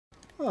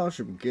Oh, that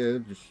should be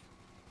good. Just...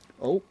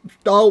 Oh,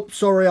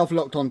 sorry, I've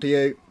locked onto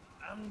you.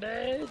 I'm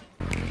dead.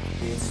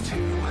 It's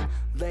too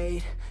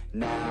late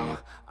now.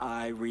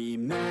 I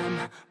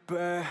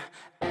remember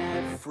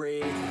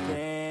everything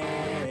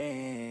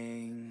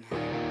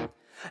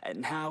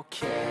and how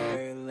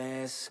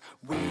careless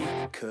we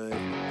could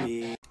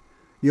be.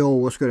 Yo,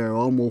 what's good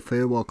everyone, Wolf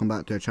here, welcome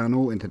back to the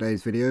channel. In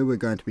today's video we're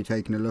going to be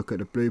taking a look at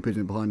the bloopers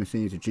and behind the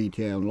scenes of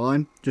GTA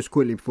Online. Just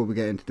quickly before we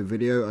get into the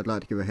video, I'd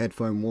like to give a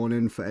headphone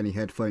warning for any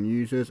headphone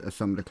users as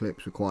some of the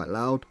clips are quite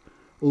loud.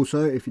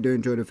 Also, if you do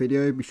enjoy the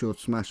video, be sure to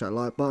smash that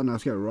like button.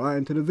 Let's get right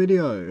into the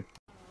video.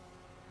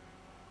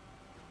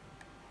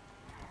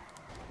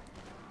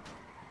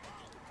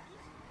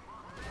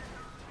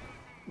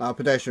 Our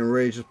pedestrian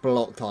really just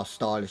blocked our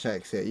stylish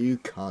exit, you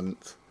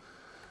cunt.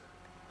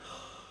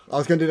 I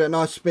was going to do that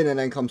nice spin and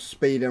then come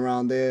speeding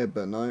around here,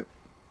 but no.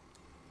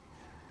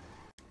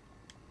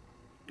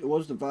 It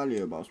was the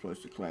Valium I was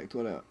supposed to collect,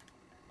 wasn't it?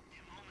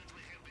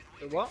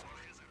 The what?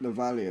 The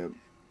Valium.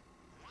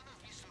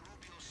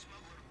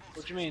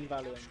 What do you mean,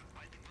 Valium?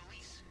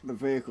 The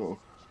vehicle.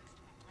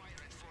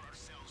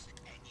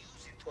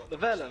 What, the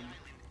Vellum?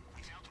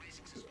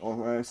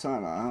 Or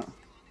something like that.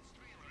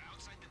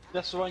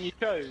 That's the one you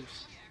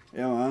chose?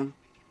 Yeah, man.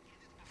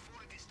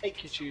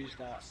 Make you choose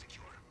that?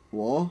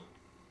 What?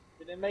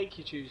 Did it make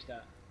you choose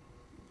that?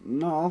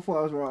 No, I thought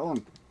I was right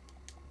on.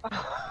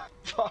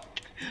 Fuck,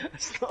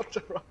 that's not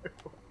the right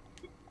one.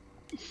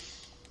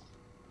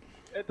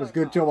 It's a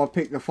good job I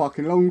picked the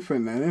fucking long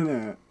thing then, isn't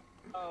it?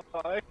 Oh,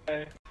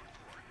 okay.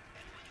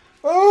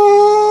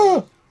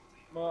 Oh!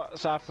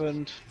 What's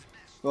happened?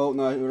 Oh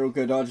no, we're all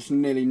good. I just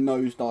nearly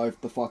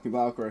nosedived the fucking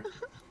Valkyrie.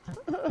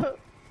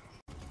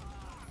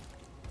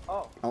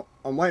 Oh.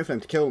 I'm waiting for him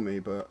to kill me,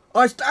 but...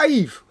 Oh, it's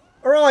Dave!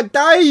 Alright,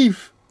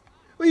 Dave!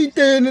 What are you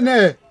doing in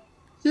there?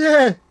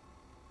 Yeah!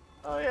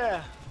 Oh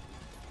yeah.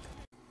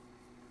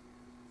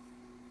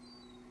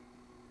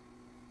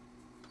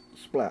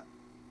 Splat.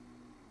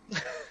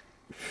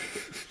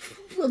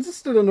 I just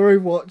stood on the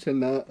roof watching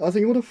that. I was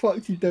thinking, what the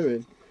fuck's he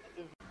doing?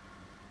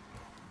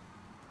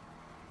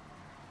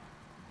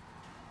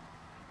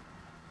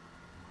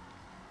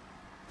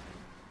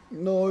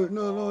 No.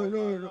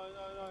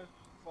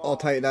 I'll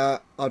take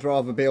that. I'd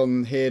rather be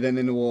on here than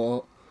in the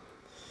water.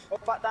 Oh,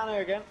 back down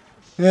here again.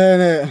 Yeah,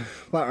 innit?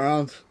 Back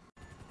around.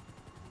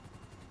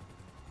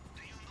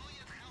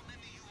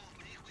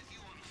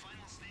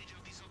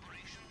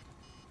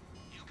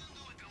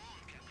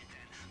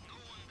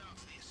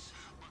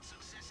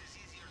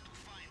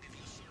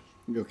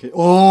 Okay.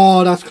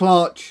 Oh, that's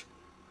clutch.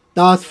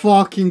 That's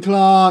fucking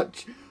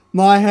clutch.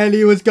 My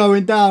heli was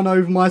going down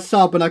over my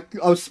sub and I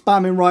was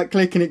spamming right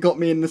click and it got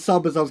me in the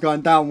sub as I was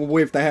going down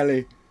with the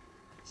heli.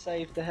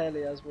 Save the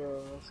heli as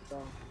well. Let's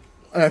go.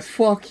 Let's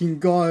fucking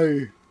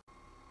go.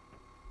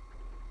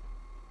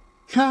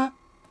 Ha!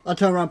 I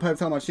turn around every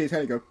time I see his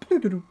heli go.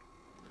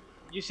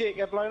 You see it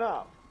get blown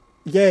up?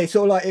 Yeah, it's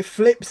sort of like it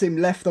flips him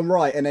left and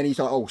right and then he's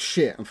like, oh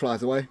shit, and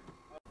flies away.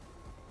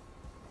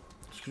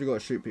 Just 'cause you gotta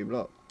shoot people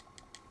up.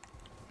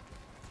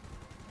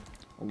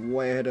 I'm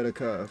way ahead of the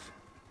curve.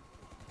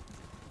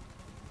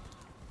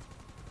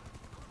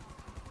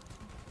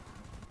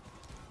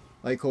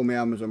 They call me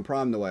Amazon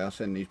Prime the way I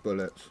send these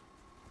bullets.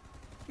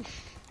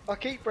 I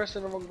keep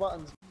pressing the wrong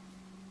buttons.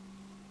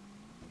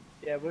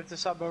 Yeah, with the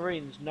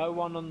submarines, no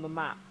one on the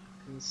map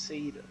can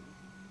see them.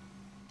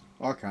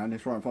 I can,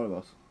 it's right in front of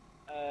us.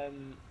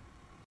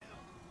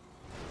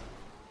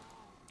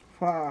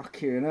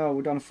 Fucking hell,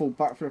 we've done a full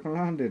backflip and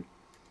landed.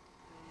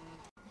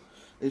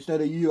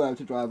 Instead of you having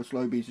to drive a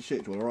slow piece of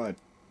shit, do you want to ride?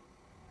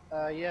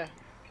 Yeah.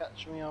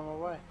 Catch me on my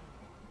way.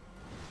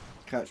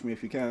 Catch me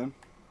if you can.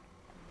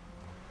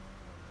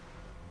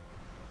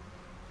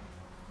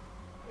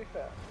 Be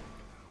fair.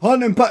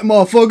 Hunt and pack,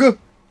 motherfucker!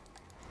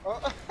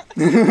 Oh.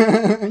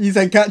 You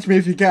said catch me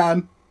if you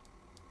can.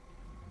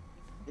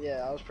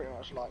 Yeah, I was pretty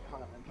much like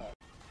hunt and pack.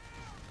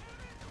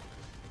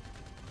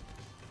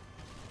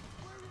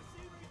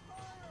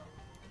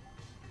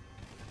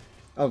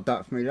 Oh,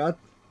 that for me, lad.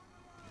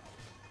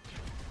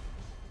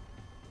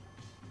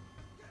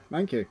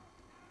 Thank you.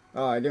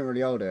 Oh, I didn't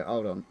really hold it.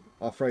 Hold on.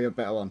 I'll throw you a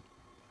better one.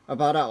 How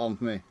about that one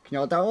for me? Can you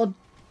hold that one?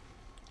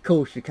 Of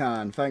course you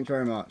can. Thanks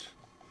very much.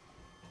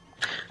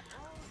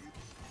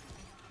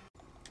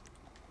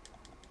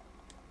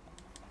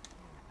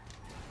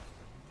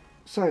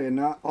 Saying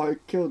that, I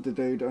killed the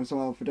dude and some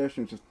other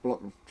pedestrians just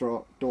blocked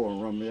the door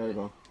and run me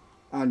over.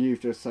 And you've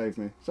just saved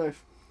me.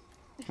 Safe.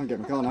 I can get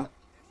my car now.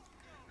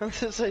 I was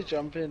gonna say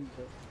jump in,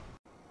 but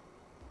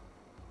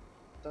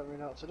don't really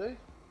know what to do.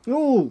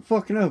 Oh,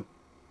 fucking hell.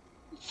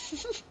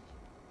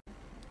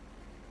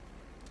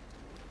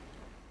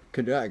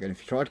 Could do that again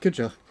if you tried, could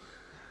you?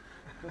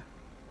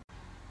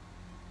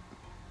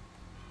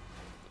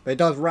 But it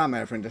does ram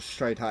everything just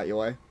straight out your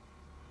way.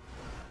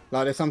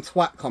 Like there's some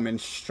twat coming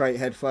straight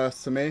head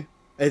first to me.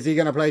 Is he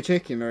gonna play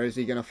chicken or is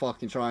he gonna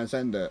fucking try and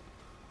send it?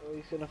 Well,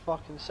 he's gonna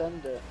fucking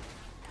send it.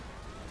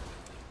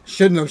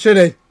 Shouldn't have, should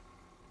he?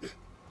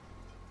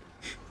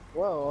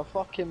 Well, I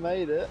fucking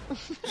made it.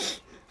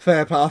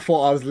 Fair play, I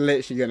thought I was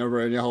literally going to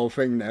ruin your whole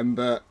thing then,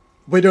 but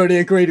we'd already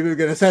agreed we were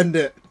going to send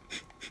it.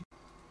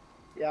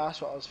 Yeah,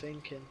 that's what I was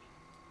thinking.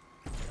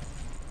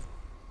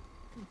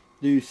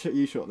 You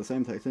shot the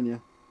same text, didn't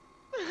you?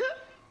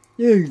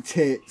 You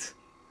tit.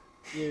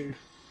 You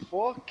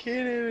fucking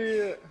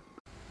idiot.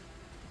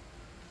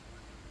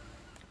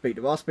 Beat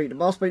the boss, beat the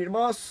boss, beat the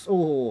boss.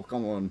 Oh,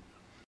 come on.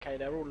 Okay,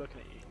 they're all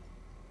looking at you.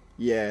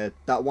 Yeah,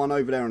 that one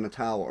over there on the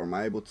tower, am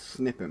I able to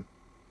snip him?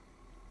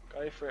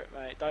 Go for it,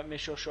 mate. Don't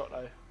miss your shot,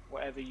 though.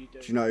 Whatever you do.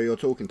 Do you know who you're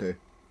talking to?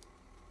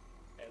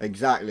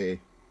 Exactly.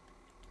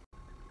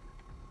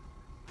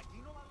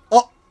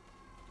 Oh!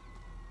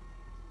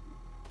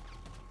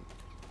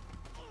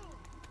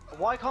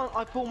 Why can't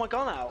I pull my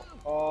gun out?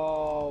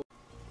 Oh.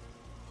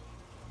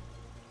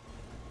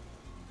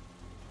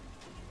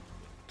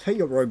 Take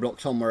your roadblock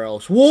somewhere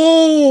else.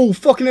 Whoa!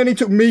 Fucking hell, he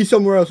took me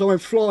somewhere else. I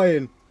went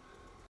flying.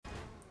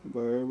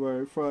 Very,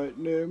 very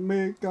frightening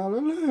me.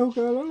 Galileo,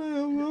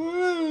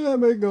 Galileo, let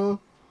me go.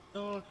 For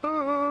me,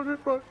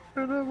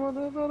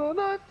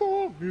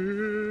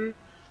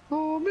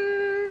 for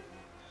me,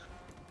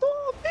 for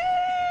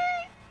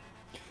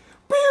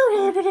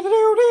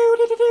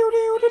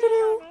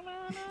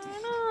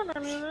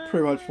me.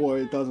 Pretty much what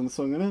it does in the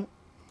song, innit?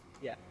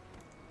 Yeah.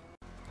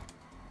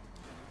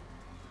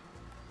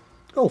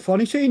 Oh,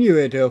 funny seeing you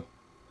here, Dill.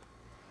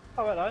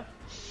 Oh, hello.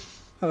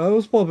 Hello,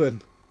 what's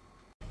bobbing?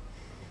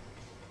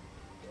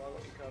 Well, I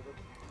got you covered.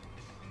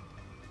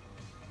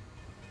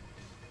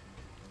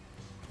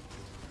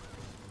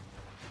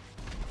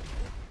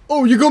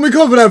 Oh, you got me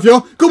covered, have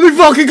you? Got me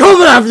fucking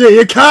covered, have you?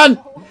 You can!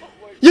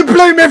 You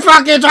blew me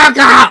fucking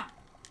tracker!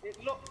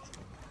 It looked.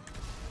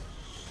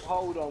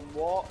 Hold on,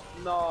 what?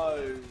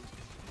 No.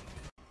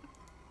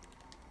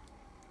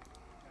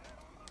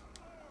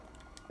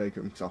 Take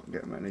him, so I can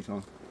get him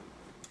anytime.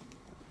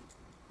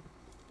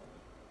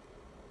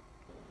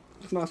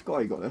 It's a nice guy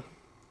you got there.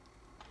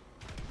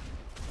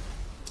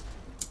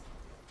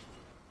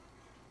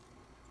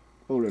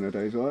 All in a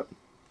day's work.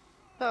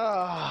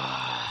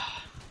 Ah.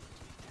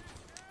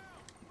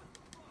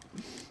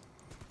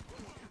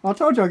 I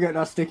told you I'd get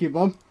that sticky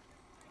bomb.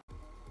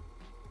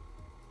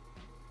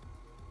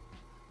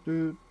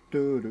 Do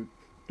do do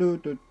do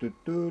do do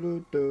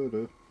do do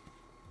do.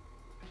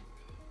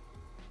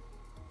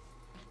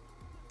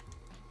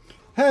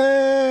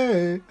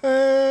 Hey,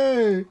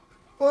 hey,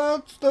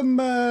 what's the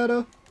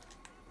matter?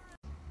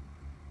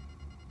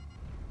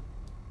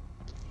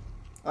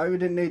 Oh, we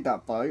didn't need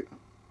that boat.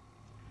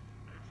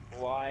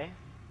 Why?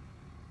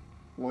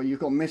 Well, you've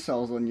got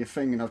missiles on your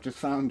thing and I've just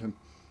found them.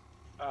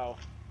 Oh.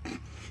 Yeah,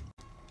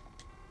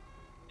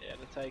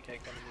 the take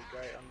ain't gonna be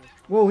great on this.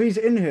 Whoa, he's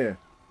in here.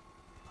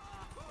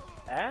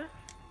 Eh?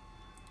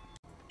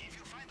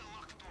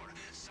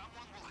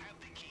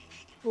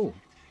 Oh.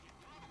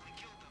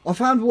 I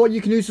found what you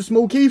can use the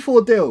small key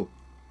for, Dill.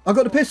 I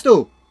got the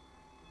pistol.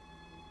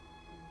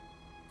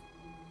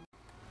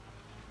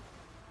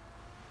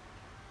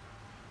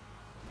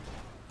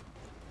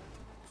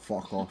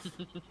 Fuck off.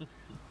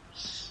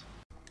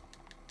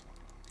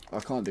 I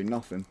can't do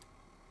nothing.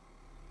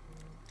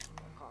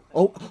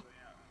 Oh!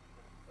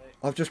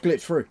 I've just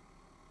glitched through.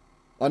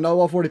 I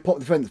know I've already popped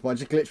the fence, but I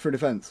just glitched through the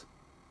fence.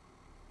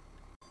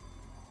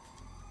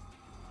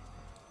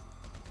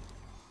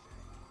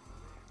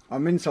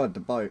 I'm inside the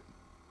boat.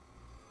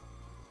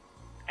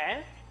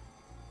 Eh?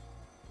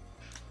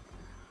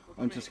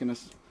 I'm just gonna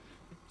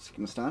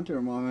stand here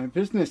and mind my own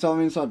business. I'm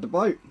inside the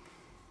boat.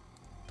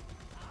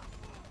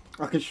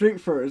 I can shoot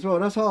through it as well.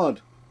 That's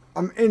hard.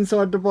 I'm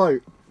inside the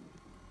boat.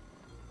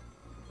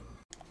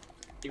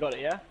 You got it,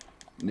 yeah?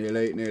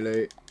 Nearly,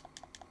 nearly.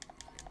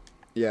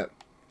 Yeah.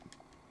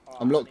 Oh,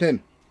 I'm locked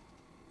in.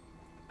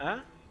 Huh?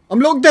 I'm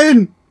locked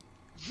in!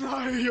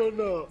 No, you're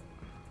not.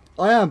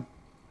 I am.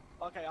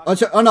 Okay,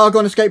 Oh no, I got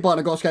an escape button.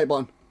 I got an escape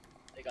button.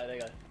 There you go, there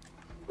you go.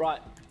 Right.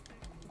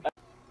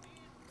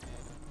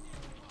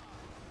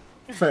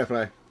 Fair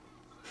play.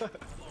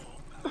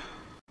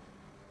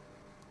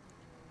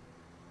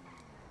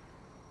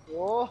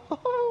 Whoa!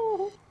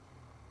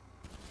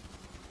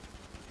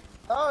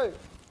 Oh!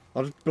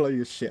 I'll just blow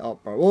your shit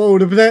up, bro. Whoa,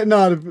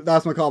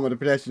 that's my karma. The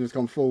pedestrian has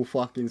gone full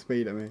fucking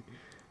speed at me.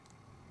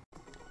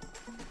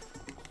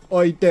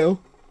 Oi, Dill.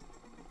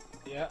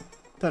 Yeah.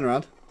 Turn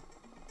around.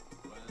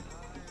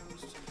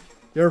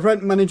 Your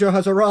event manager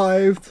has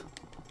arrived.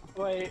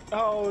 Wait,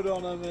 hold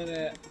on a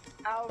minute.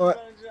 How's Right.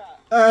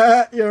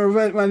 that? Your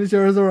event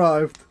manager has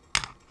arrived.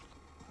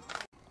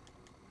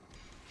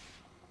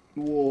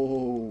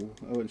 Whoa,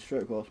 I went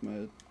straight past my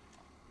head.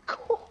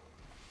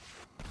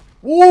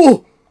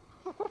 Whoa!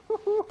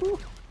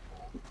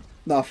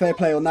 Nah, fair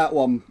play on that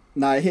one.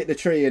 Nah, it hit the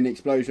tree and the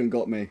explosion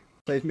got me.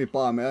 Saves me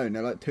buying my own,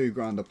 they're like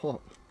 £2 a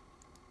pop.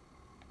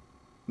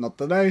 Not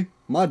today.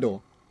 My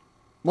door.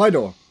 My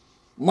door.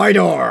 My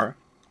door!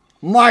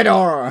 My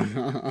door!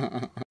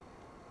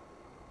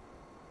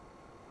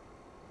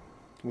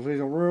 This is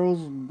a real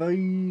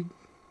speed.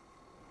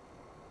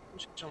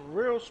 Some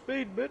real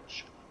speed,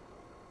 bitch.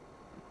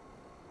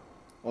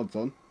 Odds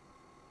on.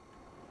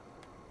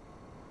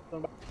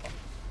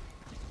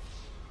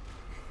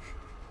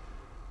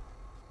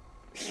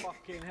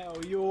 Fucking hell,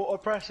 your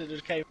oppressor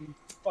just came and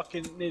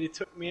fucking nearly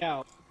took me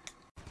out.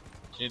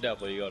 Do you need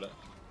help or you got it?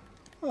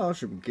 Oh, I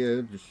should be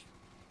good. Just...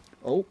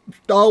 Oh,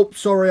 oh,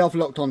 sorry, I've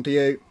locked onto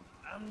you.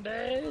 I'm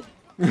dead.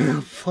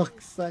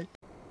 Fuck's sake.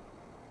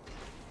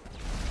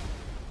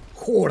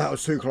 Oh, that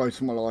was too close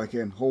for my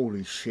liking.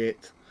 Holy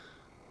shit.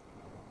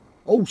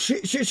 Oh,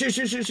 shit,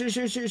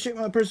 shit,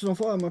 my pressure's on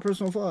fire, my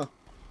pressure's on fire.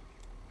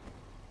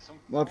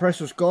 My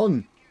pressure's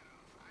gone.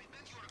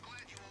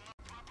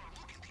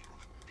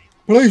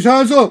 Please,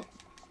 hands up!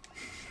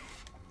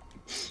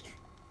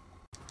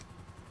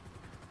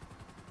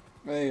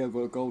 Hey, I've got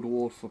a gold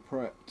award for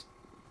prepped.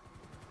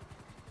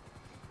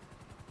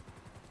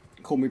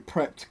 Call me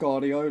Prepped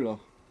Guardiola.